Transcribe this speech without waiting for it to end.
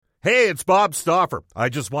Hey, it's Bob Stauffer. I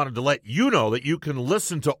just wanted to let you know that you can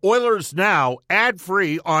listen to Oilers Now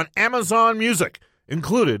ad-free on Amazon Music,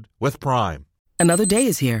 included with Prime. Another day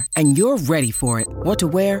is here, and you're ready for it. What to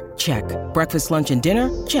wear? Check. Breakfast, lunch, and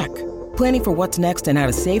dinner? Check. Planning for what's next and how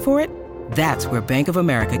to save for it? That's where Bank of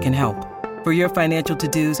America can help. For your financial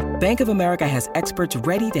to-dos, Bank of America has experts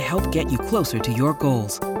ready to help get you closer to your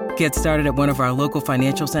goals. Get started at one of our local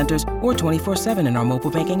financial centers or 24/7 in our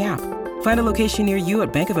mobile banking app. Find a location near you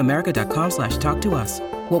at bankofamerica.com/talktous.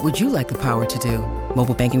 What would you like the power to do?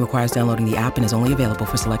 Mobile banking requires downloading the app and is only available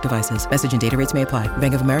for select devices. Message and data rates may apply.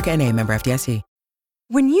 Bank of America N.A., member FDIC.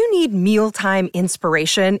 When you need mealtime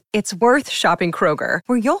inspiration, it's worth shopping Kroger,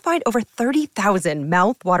 where you'll find over 30,000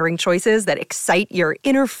 mouth-watering choices that excite your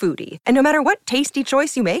inner foodie. And no matter what tasty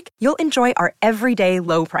choice you make, you'll enjoy our everyday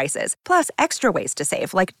low prices, plus extra ways to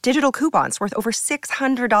save, like digital coupons worth over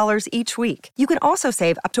 $600 each week. You can also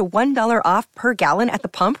save up to $1 off per gallon at the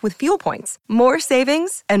pump with fuel points. More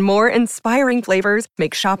savings and more inspiring flavors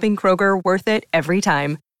make shopping Kroger worth it every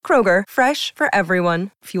time. Kroger, fresh for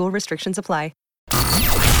everyone. Fuel restrictions apply.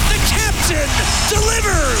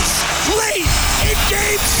 Delivers late in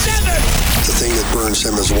Game 7. The thing that burns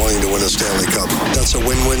him is wanting to win a Stanley Cup. That's a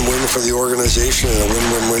win-win-win for the organization and a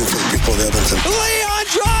win-win-win for the people of Edmonton. Leon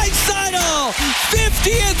Draisaitl,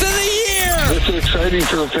 50th of the year. It's exciting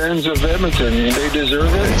for the fans of Edmonton. They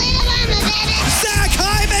deserve it. Zach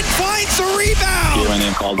Hyman finds the rebound. Get my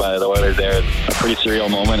name called by the Oilers there. It's a pretty surreal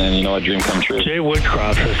moment, and a dream come true. Jay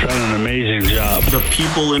Woodcroft has done an amazing job. The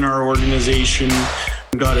people in our organization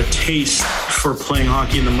got a taste for playing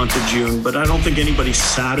hockey in the month of June, but I don't think anybody's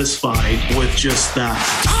satisfied with just that.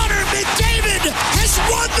 Connor McDavid has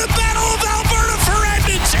won the Battle of Alberta for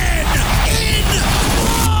Edmonton in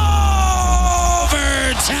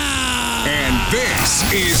overtime. And this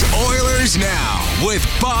is Oilers Now with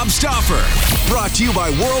Bob Stauffer. Brought to you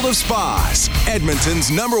by World of Spas, Edmonton's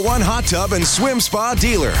 #1 hot tub and swim spa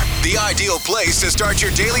dealer. The ideal place to start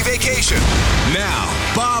your daily vacation. Now,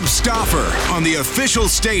 Bob Stauffer on the official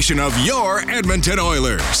station of your Edmonton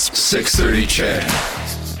Oilers. 6:30 CHED.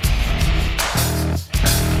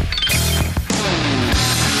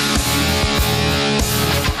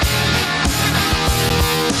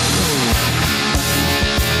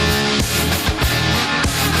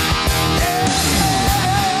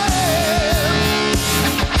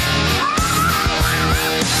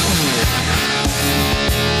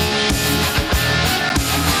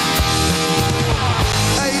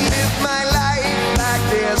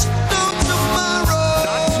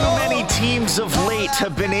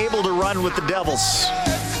 Have been able to run with the Devils.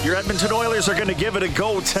 Your Edmonton Oilers are going to give it a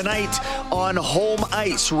go tonight on home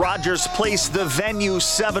ice. Rogers Place, the venue,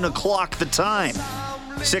 7 o'clock the time.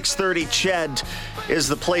 6:30 CHED is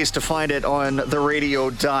the place to find it on the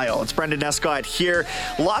radio dial. It's Brendan Escott here.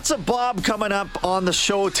 Lots of Bob coming up on the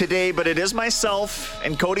show today, but it is myself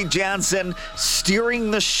and Cody Jansen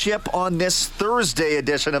steering the ship on this Thursday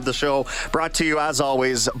edition of the show, brought to you as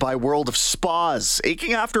always by World of Spas.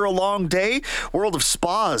 Aching after a long day? World of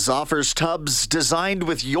Spas offers tubs designed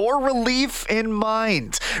with your relief in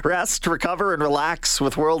mind. Rest, recover, and relax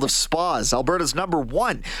with World of Spas, Alberta's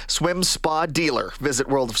 #1 swim spa dealer. Visit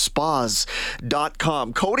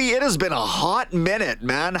worldofspas.com. Cody, it has been a hot minute,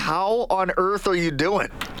 man. How on earth are you doing?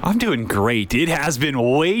 I'm doing great. It has been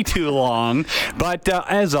way too long, but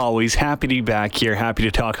as always, happy to be back here. Happy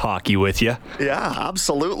to talk hockey with you. Yeah,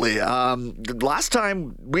 absolutely. Last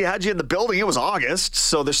time we had you in the building, it was August,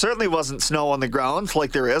 so there certainly wasn't snow on the ground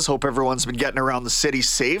like there is. Hope everyone's been getting around the city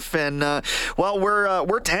safe. And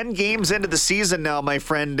we're 10 games into the season now, my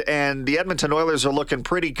friend, and the Edmonton Oilers are looking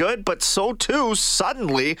pretty good, but so too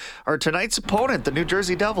suddenly are tonight's opponent, the New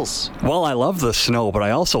Jersey Devils. Well, I love the snow, but I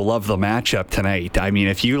also love the matchup tonight. I mean,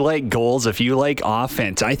 if you like goals, if you like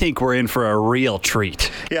offense, I think we're in for a real treat.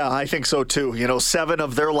 Yeah, I think so too. 7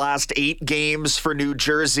 of their last 8 games for New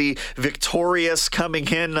Jersey, victorious coming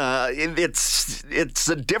in. It's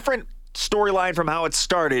a different storyline from how it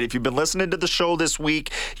started. If you've been listening to the show this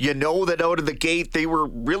week, you know that out of the gate, they were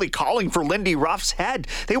really calling for Lindy Ruff's head.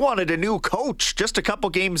 They wanted a new coach just a couple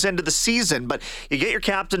games into the season, but you get your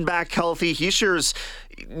captain back healthy. He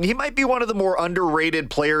might be one of the more underrated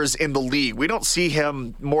players in the league. We don't see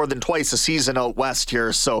him more than twice a season out west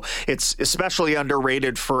here, so it's especially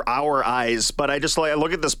underrated for our eyes. But I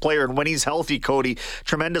look at this player, and when he's healthy, Cody,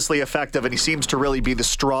 tremendously effective, and he seems to really be the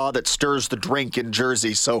straw that stirs the drink in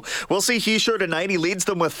Jersey. So we'll see Hischier tonight. He leads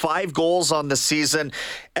them with 5 goals on the season.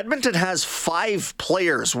 Edmonton has 5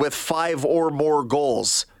 players with 5 or more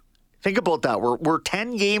goals. Think about that. We're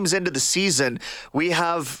 10 games into the season. We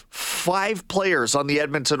have 5 players on the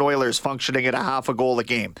Edmonton Oilers functioning at a half a goal a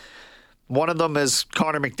game. One of them is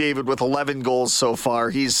Connor McDavid with 11 goals so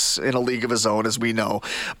far. He's in a league of his own, as we know.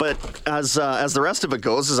 But as the rest of it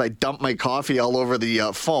goes, as I dump my coffee all over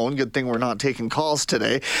the phone, good thing we're not taking calls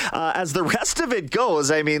today. As the rest of it goes,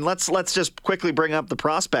 I mean, let's just quickly bring up the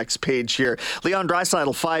prospects page here. Leon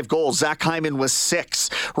Draisaitl, 5 goals. Zach Hyman was 6.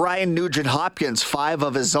 Ryan Nugent-Hopkins, 5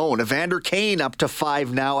 of his own. Evander Kane up to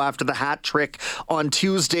 5 now after the hat trick on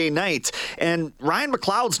Tuesday night. And Ryan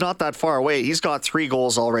McLeod's not that far away. He's got 3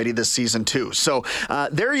 goals already this season too. So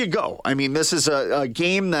there you go. I mean, this is a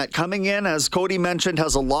game that coming in, as Cody mentioned,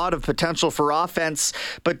 has a lot of potential for offense,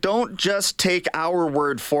 but don't just take our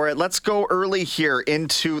word for it. Let's go early here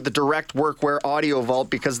into the Direct Workwear Audio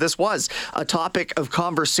Vault, because this was a topic of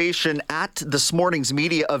conversation at this morning's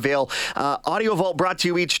media avail. Audio Vault brought to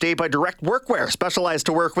you each day by Direct Workwear, specialized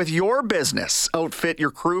to work with your business. Outfit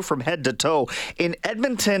your crew from head to toe in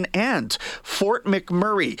Edmonton and Fort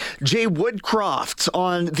McMurray. Jay Woodcroft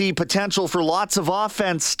on the potential for lots of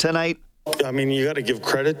offense tonight. I mean, you got to give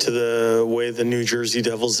credit to the way the New Jersey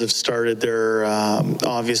Devils have started. They're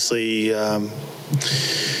obviously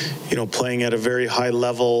playing at a very high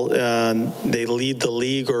level. They lead the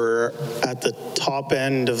league, or at the top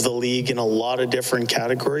end of the league, in a lot of different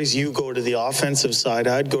categories. You go to the offensive side,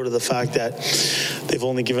 I'd go to the fact that they've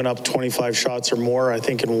only given up 25 shots or more, I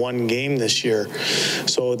think, in one game this year.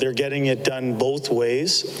 So they're getting it done both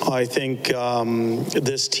ways. I think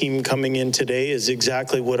this team coming in today is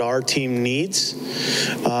exactly what our team needs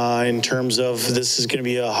in terms of this is going to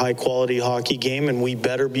be a high-quality hockey game, and we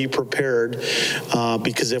better be prepared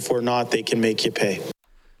because if we're not, they can make you pay.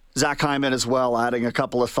 Zach Hyman as well, adding a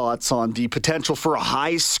couple of thoughts on the potential for a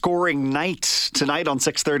high-scoring night tonight on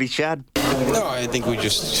 6:30. Chad? No, I think we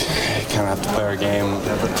just kind of have to play our game,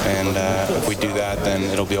 and if we do that, then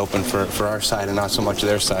it'll be open for our side and not so much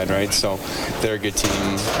their side, right? So they're a good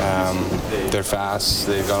team. They're fast.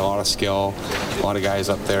 They've got a lot of skill. A lot of guys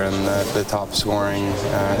up there in the top scoring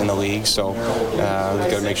in the league. So we've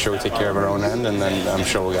got to make sure we take care of our own end, and then I'm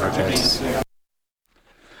sure we'll get our chances.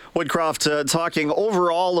 Woodcroft talking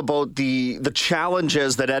overall about the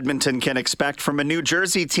challenges that Edmonton can expect from a New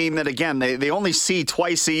Jersey team that, again, they only see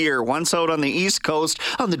twice a year. Once out on the East Coast,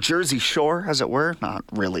 on the Jersey Shore, as it were. Not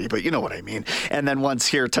really, but you know what I mean. And then once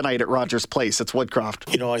here tonight at Rogers Place. It's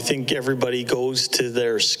Woodcroft. I think everybody goes to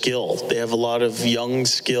their skill. They have a lot of young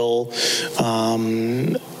skill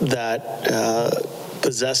that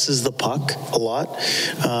possesses the puck a lot.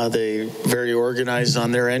 They very organized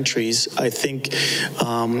on their entries. I think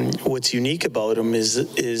what's unique about them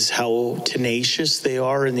is how tenacious they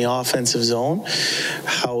are in the offensive zone,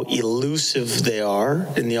 how elusive they are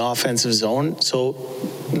in the offensive zone. So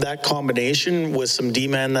that combination with some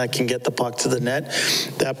D-man that can get the puck to the net,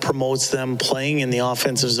 that promotes them playing in the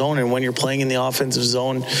offensive zone. And when you're playing in the offensive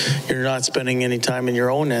zone, you're not spending any time in your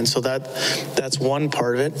own end. So that's one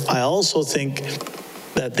part of it. I also think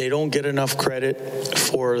that they don't get enough credit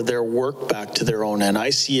for their work back to their own end. I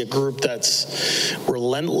see a group that's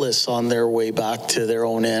relentless on their way back to their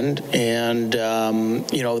own end, and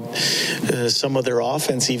some of their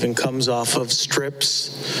offense even comes off of strips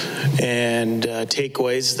and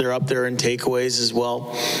takeaways. They're up there in takeaways as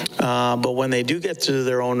well. But when they do get to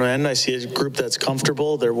their own end, I see a group that's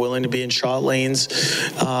comfortable. They're willing to be in shot lanes,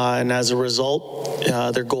 and as a result,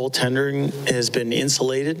 their goaltending has been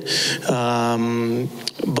insulated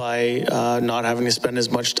by not having to spend as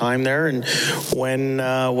much time there. And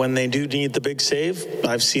when they do need the big save,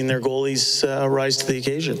 I've seen their goalies rise to the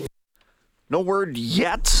occasion. No word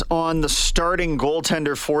yet on the starting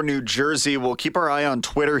goaltender for New Jersey. We'll keep our eye on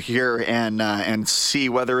Twitter here and see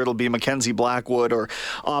whether it'll be Mackenzie Blackwood or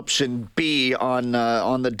option B on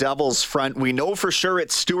the Devils front. We know for sure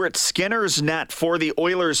it's Stuart Skinner's net for the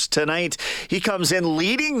Oilers tonight. He comes in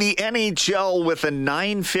leading the NHL with a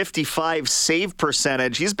 .955 save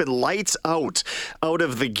percentage. He's been lights out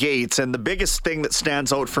of the gates, and the biggest thing that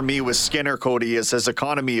stands out for me with Skinner, Cody, is his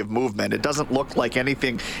economy of movement. It doesn't look like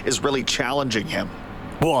anything is really challenging him.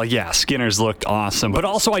 Well, yeah, Skinner's looked awesome. But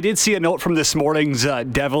also, I did see a note from this morning's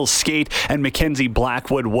Devils skate, and Mackenzie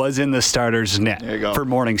Blackwood was in the starter's net for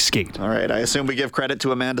morning skate. All right, I assume we give credit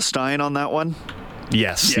to Amanda Stein on that one?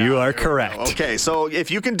 Yes, you are correct. Okay, so if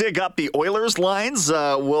you can dig up the Oilers lines,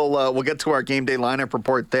 we'll get to our game day lineup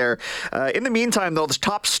report there. In the meantime, though, the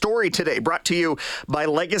top story today brought to you by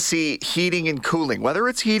Legacy Heating and Cooling. Whether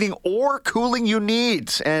it's heating or cooling you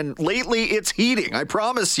need, and lately it's heating, I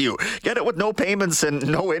promise you. Get it with no payments and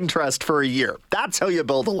no interest for a year. That's how you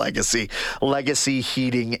build a legacy. Legacy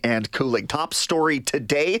Heating and Cooling. Top story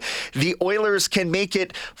today, the Oilers can make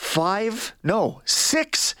it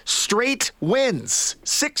 6 straight wins. wins.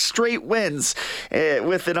 6 straight wins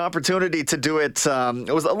with an opportunity to do it.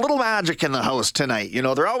 It was a little magic in the house tonight. You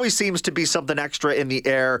know, there always seems to be something extra in the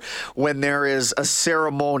air when there is a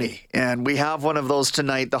ceremony. And we have one of those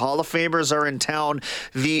tonight. The Hall of Famers are in town.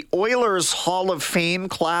 The Oilers Hall of Fame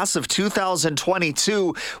class of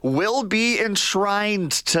 2022 will be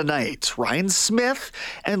enshrined tonight. Ryan Smith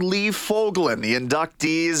and Lee Fogolin, the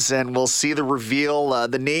inductees, and we'll see the reveal.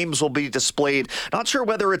 The names will be displayed. Not sure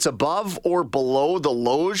whether it's above or below the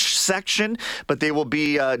loge section, but they will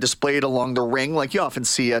be displayed along the ring like you often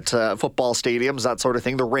see at football stadiums, that sort of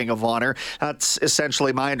thing, the Ring of Honor. That's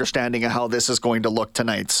essentially my understanding of how this is going to look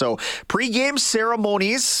tonight. So pre-game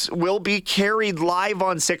ceremonies will be carried live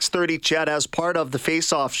on 6:30 CHED as part of the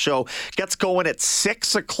Face-Off show. Gets going at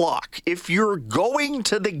 6 o'clock. If you're going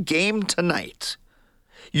to the game tonight,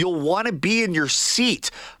 you'll want to be in your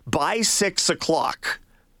seat by 6 o'clock.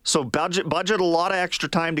 So budget a lot of extra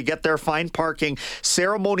time to get there. Find parking.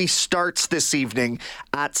 Ceremony starts this evening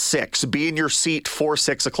at 6. Be in your seat for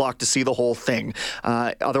 6 o'clock to see the whole thing.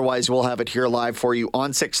 Otherwise, we'll have it here live for you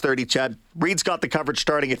on 6:30 CHED. Reed's got the coverage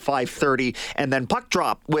starting at 5:30. And then puck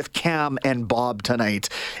drop with Cam and Bob tonight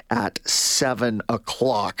at 7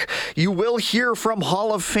 o'clock. You will hear from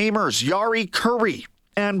Hall of Famers Yari Curry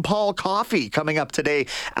and Paul Coffey coming up today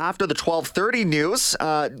after the 12:30 news.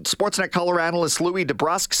 Sportsnet color analyst Louis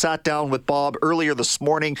DeBrusque sat down with Bob earlier this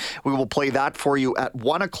morning. We will play that for you at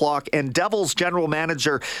 1 o'clock. And Devils general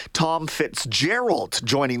manager Tom Fitzgerald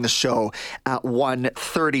joining the show at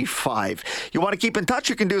 1:35. You want to keep in touch?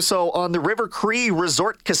 You can do so on the River Cree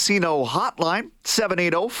Resort Casino hotline,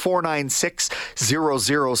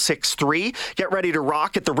 780-496-0063. Get ready to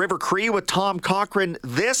rock at the River Cree with Tom Cochran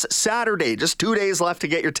this Saturday. Just 2 days left to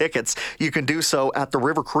get your tickets. You can do so at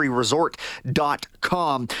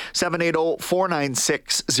therivercreeresort.com.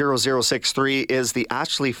 780-496-0063 is the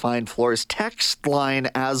Ashley Fine Floors text line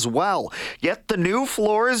as well. Get the new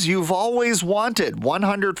floors you've always wanted.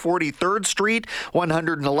 143rd Street,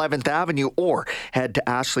 111th Avenue, or head to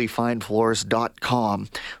ashleyfinefloors.com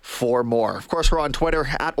for more. Of course, we're on Twitter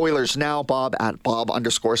at Oilers Now, Bob at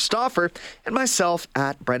Bob_Stauffer, and myself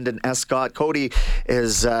at Brendan Escott. Cody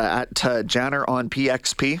is at Janner on PXP.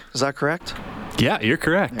 Is that correct? Yeah, you're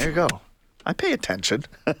correct. There you go. I pay attention.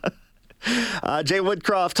 Jay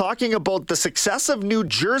Woodcroft talking about the success of New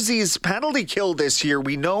Jersey's penalty kill this year.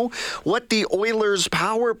 We know what the Oilers'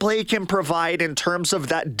 power play can provide in terms of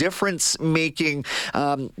that difference-making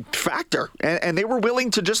factor. And they were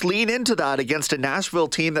willing to just lean into that against a Nashville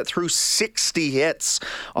team that threw 60 hits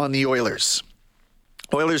on the Oilers.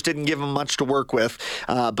 Oilers didn't give them much to work with,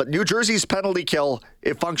 but New Jersey's penalty kill,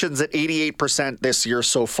 it functions at 88% this year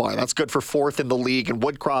so far. That's good for 4th in the league, and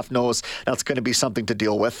Woodcroft knows that's going to be something to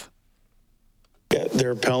deal with. Yeah,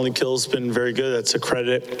 their penalty kill's been very good. That's a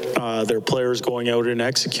credit. Their players going out and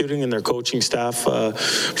executing, and their coaching staff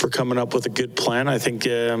for coming up with a good plan. I think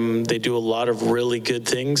they do a lot of really good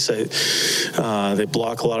things. They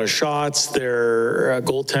block a lot of shots. Their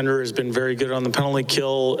goaltender has been very good on the penalty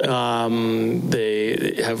kill.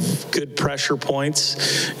 They have good pressure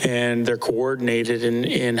points, and they're coordinated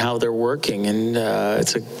in how they're working. And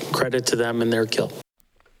it's a credit to them and their kill.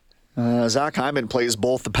 Zach Hyman plays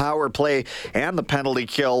both the power play and the penalty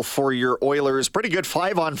kill for your Oilers. Pretty good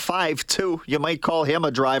 5-on-5, too. You might call him a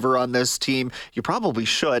driver on this team. You probably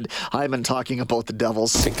should. Hyman talking about the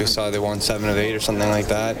Devils. I think they won 7 of 8 or something like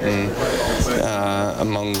that. And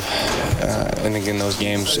I think in those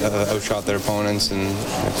games, outshot their opponents and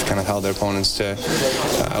kind of held their opponents to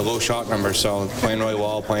a low shot number. So playing really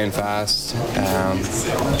well, playing fast.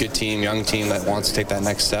 Good team, young team that wants to take that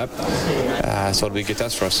next step. So it'll be a good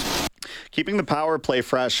test for us. Keeping the power play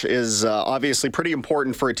fresh is obviously pretty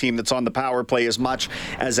important for a team that's on the power play as much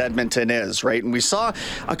as Edmonton is, right? And we saw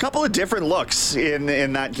a couple of different looks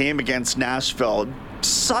in that game against Nashville.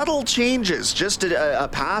 Subtle changes, just a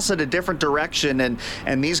pass in a different direction,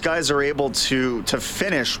 and these guys are able to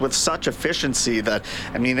finish with such efficiency that,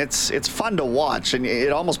 I mean, it's fun to watch, and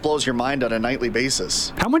it almost blows your mind on a nightly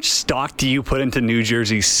basis. How much stock do you put into New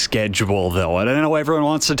Jersey's schedule, though? And I know everyone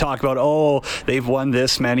wants to talk about, they've won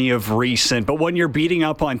this many of recent, but when you're beating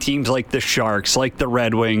up on teams like the Sharks, like the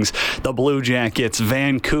Red Wings, the Blue Jackets,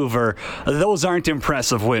 Vancouver, those aren't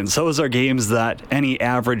impressive wins. Those are games that any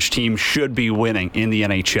average team should be winning in the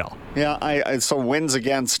NHL. Yeah, so wins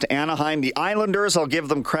against Anaheim. The Islanders, I'll give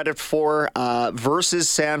them credit for, versus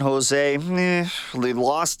San Jose. They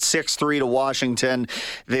lost 6-3 to Washington.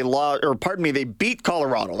 They beat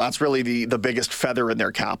Colorado. That's really the biggest feather in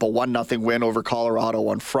their cap. A 1-0 win over Colorado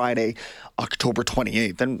on Friday, October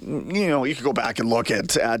 28th. And, you could go back and look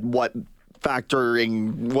at what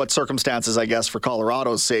factoring what circumstances, I guess, for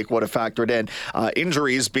Colorado's sake would have factored in.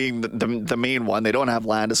 Injuries being the main one. They don't have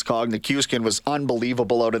Landeskog. Nichushkin was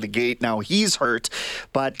unbelievable out of the gate. Now he's hurt.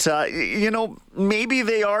 But, maybe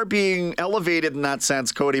they are being elevated in that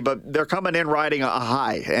sense, Cody, but they're coming in riding a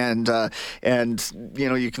high. And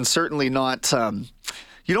you can certainly not...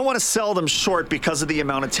 you don't want to sell them short because of the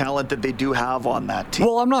amount of talent that they do have on that team.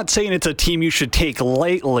 Well, I'm not saying it's a team you should take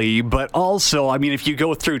lightly, but also, I mean, if you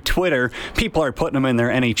go through Twitter, people are putting them in their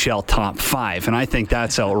NHL top 5, and I think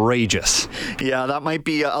that's outrageous. Yeah, that might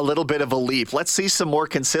be a little bit of a leap. Let's see some more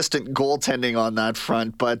consistent goaltending on that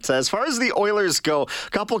front. But as far as the Oilers go, a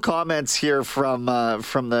couple of comments here from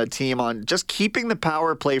the team on just keeping the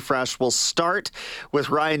power play fresh. We'll start with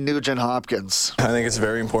Ryan Nugent-Hopkins. I think it's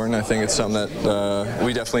very important. I think it's something that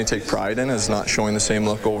we definitely take pride in, is not showing the same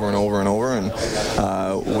look over and over and over.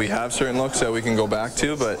 And we have certain looks that we can go back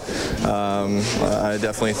to, but I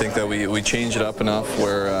definitely think that we change it up enough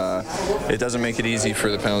where it doesn't make it easy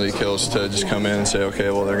for the penalty kills to just come in and say,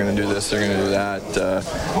 okay, well, they're going to do this, they're going to do that.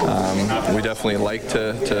 We definitely like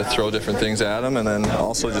to throw different things at them, and then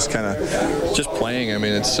also just kind of just playing. I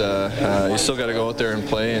mean, it's you still got to go out there and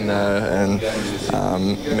play and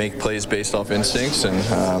make plays based off instincts,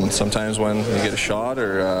 and sometimes when you get a shot or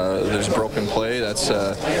there's a broken play, that's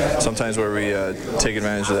sometimes where we take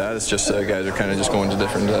advantage of that. It's just guys are kind of just going to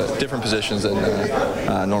different positions than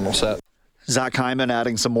normal set. Zach Hyman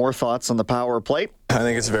adding some more thoughts on the power play. I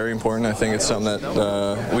think it's very important. I think it's something that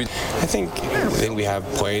I think we have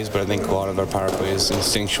plays, but I think a lot of our power play is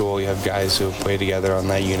instinctual. You have guys who have played together on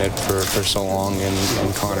that unit for so long,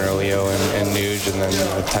 and Connor Elio and Nuge, and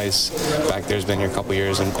then Tice back there's been here a couple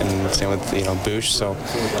years, and same with Bush. So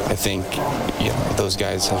I think those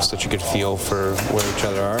guys have such a good feel for where each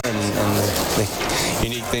other are, and the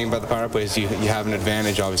unique thing about the power play is you have an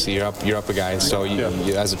advantage. Obviously, you're up a guy, so you,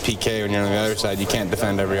 as a PK, when you're on the other side, you can't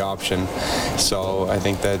defend every option. So I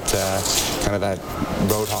think that kind of that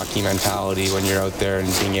road hockey mentality when you're out there and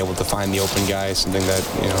being able to find the open guy is something that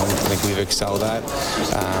I think we've excelled at,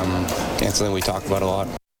 and something we talk about a lot.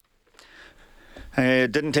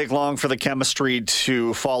 It didn't take long for the chemistry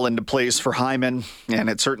to fall into place for Hyman, and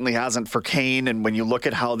it certainly hasn't for Kane. And when you look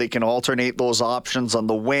at how they can alternate those options on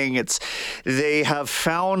the wing, they have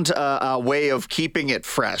found a way of keeping it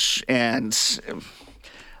fresh. And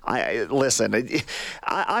I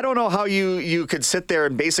don't know how you could sit there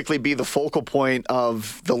and basically be the focal point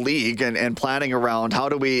of the league and planning around how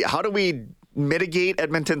do we mitigate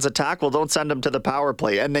Edmonton's attack? Well, don't send them to the power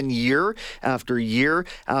play. And then year after year,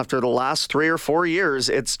 after the last 3 or 4 years,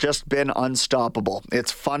 it's just been unstoppable.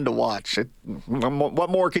 It's fun to watch. What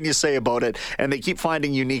more can you say about it? And they keep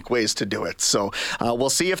finding unique ways to do it. So we'll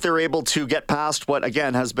see if they're able to get past what,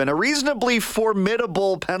 again, has been a reasonably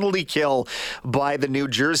formidable penalty kill by the New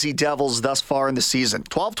Jersey Devils thus far in the season.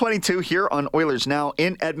 12:22 here on Oilers Now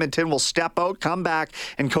in Edmonton. We'll step out, come back,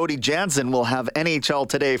 and Cody Jansen will have NHL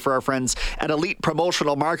Today for our friends at Elite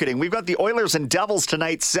Promotional Marketing. We've got the Oilers and Devils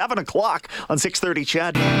tonight, 7 o'clock on 6:30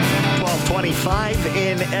 CHED. 12:25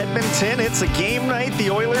 in Edmonton. It's a game night. The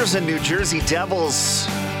Oilers and New Jersey Devils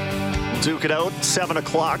duke it out, 7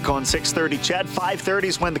 o'clock on 6:30 CHED. 5:30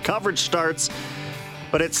 is when the coverage starts.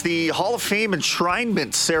 But it's the Hall of Fame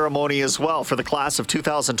enshrinement ceremony as well for the class of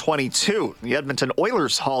 2022. The Edmonton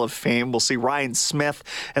Oilers Hall of Fame will see Ryan Smith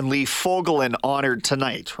and Lee Fogelin honored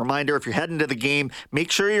tonight. Reminder, if you're heading to the game,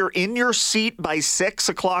 make sure you're in your seat by 6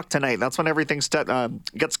 o'clock tonight. That's when everything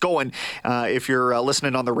gets going. If you're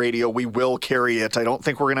listening on the radio, we will carry it. I don't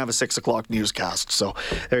think we're going to have a 6 o'clock newscast. So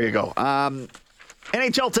there you go.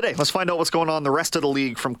 NHL Today. Let's find out what's going on in the rest of the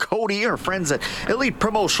league from Cody, our friends at Elite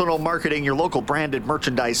Promotional Marketing, your local branded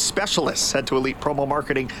merchandise specialists. Head to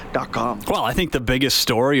elitepromomarketing.com. Well, I think the biggest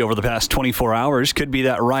story over the past 24 hours could be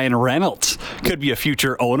that Ryan Reynolds could be a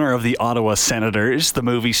future owner of the Ottawa Senators. The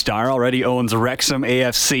movie star already owns Wrexham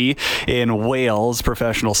AFC in Wales,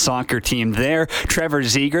 professional soccer team there. Trevor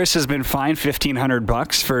Zegras has been fined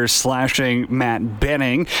 $1,500 for slashing Matt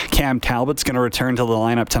Benning. Cam Talbot's going to return to the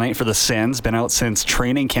lineup tonight for the Sens. Been out since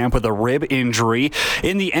training camp with a rib injury.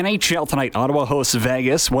 In the NHL tonight, Ottawa hosts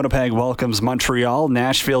Vegas, Winnipeg welcomes Montreal,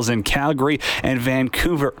 Nashville's in Calgary, and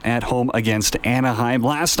Vancouver at home against Anaheim.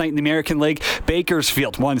 Last night in the American League,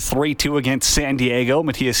 Bakersfield won 3-2 against San Diego.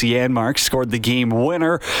 Matthias Janmark scored the game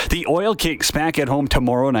winner. The Oil Kings back at home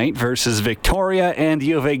tomorrow night versus Victoria, and the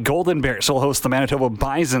U of A Golden Bears will host the Manitoba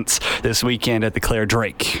Bisons this weekend at the Claire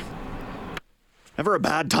Drake. Never a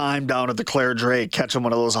bad time down at the Claire Drake catching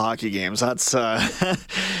one of those hockey games. That's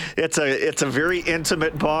it's a very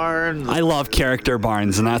intimate barn. I love character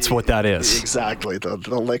barns, and that's what that is. Exactly. The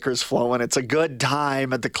liquor's flowing. It's a good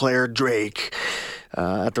time at the Claire Drake.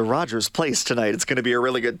 at the Rogers Place tonight. It's going to be a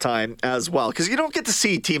really good time as well, because you don't get to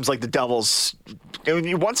see teams like the Devils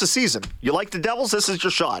once a season. You like the Devils, this is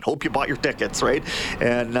your shot. Hope you bought your tickets, right?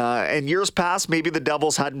 And in years past, maybe the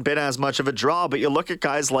Devils hadn't been as much of a draw, but you look at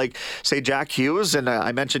guys like, say, Jack Hughes, and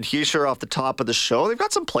I mentioned Hischier off the top of the show. They've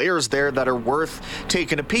got some players there that are worth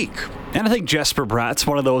taking a peek. And I think Jesper Bratt's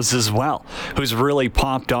one of those as well, who's really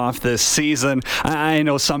popped off this season. I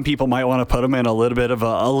know some people might want to put him in a little bit of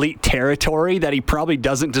elite territory that he probably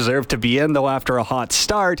doesn't deserve to be in, though, after a hot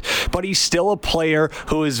start, but he's still a player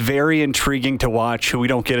who is very intriguing to watch, who we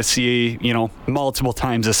don't get to see, multiple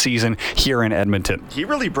times a season here in Edmonton. He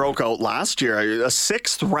really broke out last year. A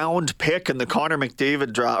 6th round pick in the Connor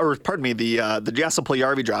McDavid draft, the Jesse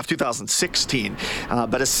Puljujarvi draft, 2016.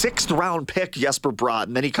 But a 6th round pick, Jesper Bratt,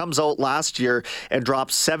 and then he comes out last year and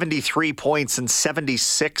drops 73 points in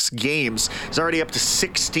 76 games. He's already up to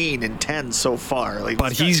 16 and 10 so far.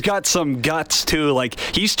 But he's got some guts too.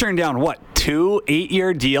 He's turned down 2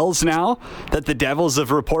 8-year deals now that the Devils have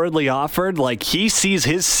reportedly offered. He sees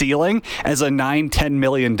his ceiling as a $9-10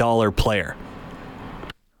 million player.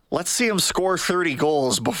 Let's see him score 30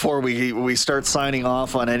 goals before we start signing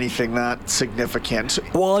off on anything that significant.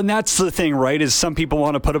 Well, and that's the thing, right, is some people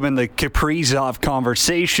want to put him in the Kaprizov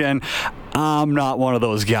conversation. I'm not one of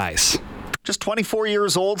those guys. Just 24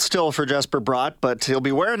 years old still for Jesper Bratt, but he'll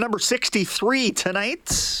be wearing number 63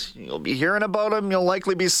 tonight. You'll be hearing about him. You'll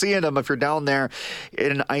likely be seeing him if you're down there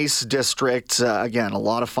in Ice District. Again, a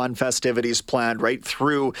lot of fun festivities planned right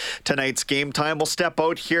through tonight's game time. We'll step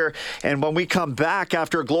out here, and when we come back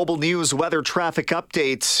after Global News weather traffic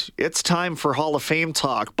updates, it's time for Hall of Fame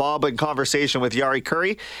talk. Bob in conversation with Yari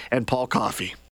Curry and Paul Coffey.